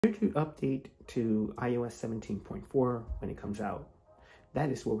Here to update to iOS 17.4 when it comes out.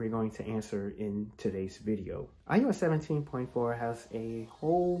 That is what we're going to answer in today's video. iOS 17.4 has a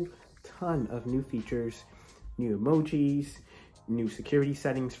whole ton of new features, new emojis, new security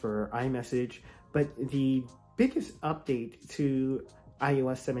settings for iMessage, but the biggest update to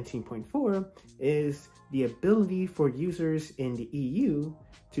iOS 17.4 is the ability for users in the EU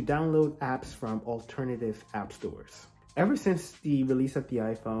to download apps from alternative app stores. Ever since the release of the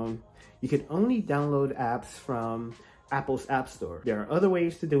iPhone, you could only download apps from Apple's App Store. There are other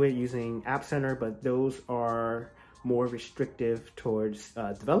ways to do it using App Center, but those are more restrictive towards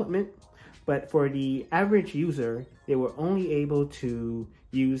development. But for the average user, they were only able to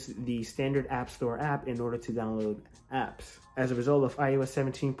use the standard App Store app in order to download apps. As a result of iOS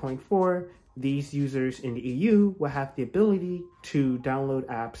 17.4, these users in the EU will have the ability to download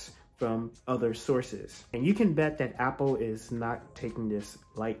apps from other sources. And you can bet that Apple is not taking this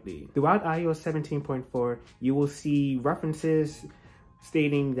lightly. Throughout iOS 17.4, you will see references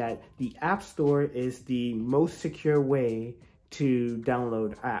stating that the App Store is the most secure way to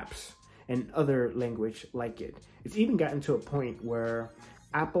download apps and other language like it. It's even gotten to a point where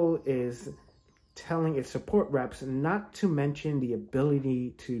Apple is telling its support reps not to mention the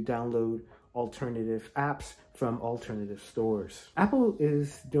ability to download alternative apps from alternative stores. Apple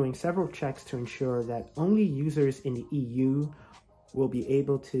is doing several checks to ensure that only users in the EU will be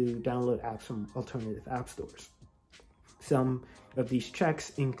able to download apps from alternative app stores. Some of these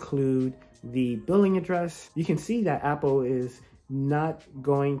checks include the billing address. You can see that Apple is not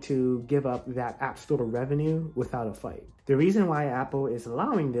going to give up that App Store revenue without a fight. The reason why Apple is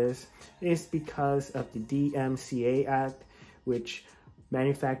allowing this is because of the DMCA Act, which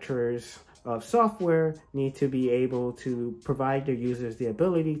manufacturers of software need to be able to provide their users the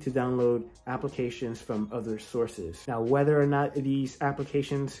ability to download applications from other sources. Now, whether or not these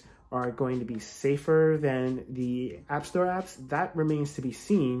applications are going to be safer than the App Store apps, that remains to be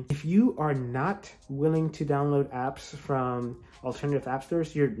seen. If you are not willing to download apps from alternative app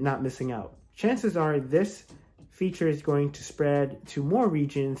stores, you're not missing out. Chances are this feature is going to spread to more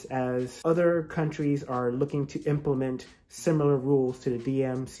regions as other countries are looking to implement similar rules to the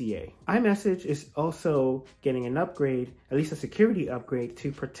DMCA. iMessage is also getting an upgrade, at least a security upgrade,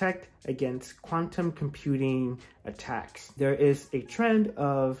 to protect against quantum computing attacks. There is a trend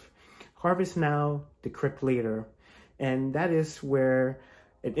of harvest now, decrypt later, and that is where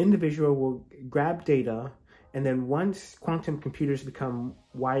an individual will grab data, and then once quantum computers become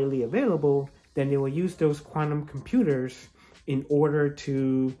widely available, then they will use those quantum computers in order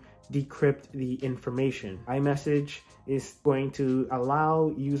to decrypt the information. iMessage is going to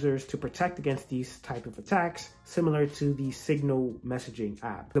allow users to protect against these type of attacks, similar to the Signal messaging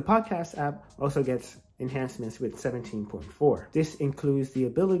app. The podcast app also gets enhancements with 17.4. This includes the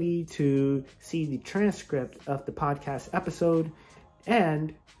ability to see the transcript of the podcast episode,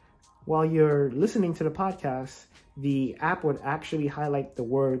 and while you're listening to the podcast, the app would actually highlight the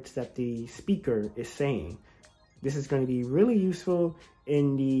words that the speaker is saying. This is going to be really useful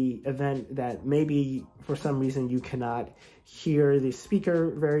in the event that maybe for some reason you cannot hear the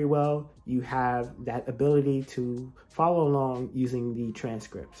speaker very well. You have that ability to follow along using the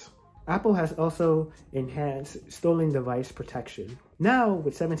transcripts. Apple has also enhanced stolen device protection. Now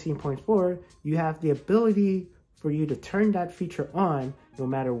with 17.4, you have the ability for you to turn that feature on no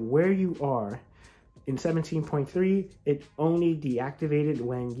matter where you are. In 17.3, it only deactivated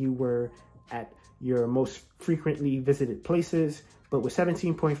when you were at your most frequently visited places. But with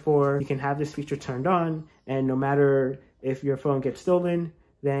 17.4, you can have this feature turned on, and no matter if your phone gets stolen,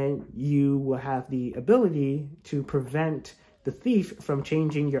 then you will have the ability to prevent the thief from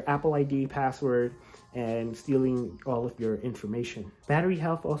changing your Apple ID password and stealing all of your information. Battery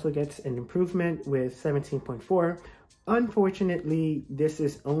health also gets an improvement with 17.4. Unfortunately, this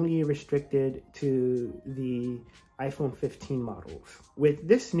is only restricted to the iPhone 15 models. With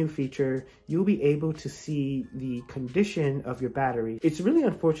this new feature, you'll be able to see the condition of your battery. It's really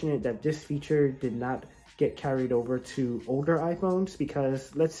unfortunate that this feature did not get carried over to older iPhones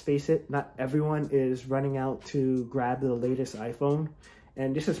because, let's face it, not everyone is running out to grab the latest iPhone.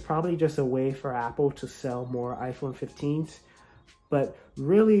 And this is probably just a way for Apple to sell more iPhone 15s. But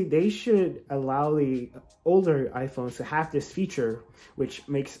really, they should allow the older iPhones to have this feature, which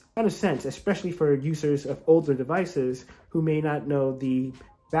makes a lot of sense, especially for users of older devices who may not know the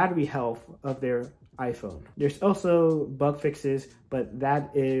battery health of their iPhone. There's also bug fixes, but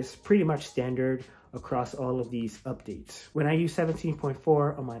that is pretty much standard across all of these updates. When I use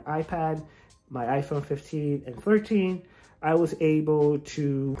 17.4 on my iPad, my iPhone 15 and 13, I was able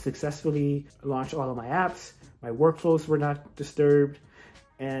to successfully launch all of my apps. My workflows were not disturbed,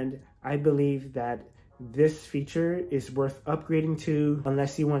 And I believe that this feature is worth upgrading to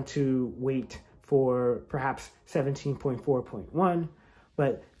unless you want to wait for perhaps 17.4.1,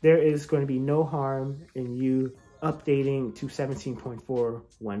 but there is going to be no harm in you updating to 17.4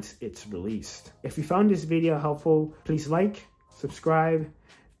 once it's released. If you found this video helpful, please like, subscribe,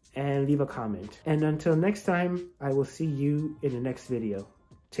 and leave a comment. And until next time, I will see you in the next video.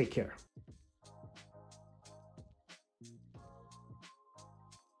 Take care.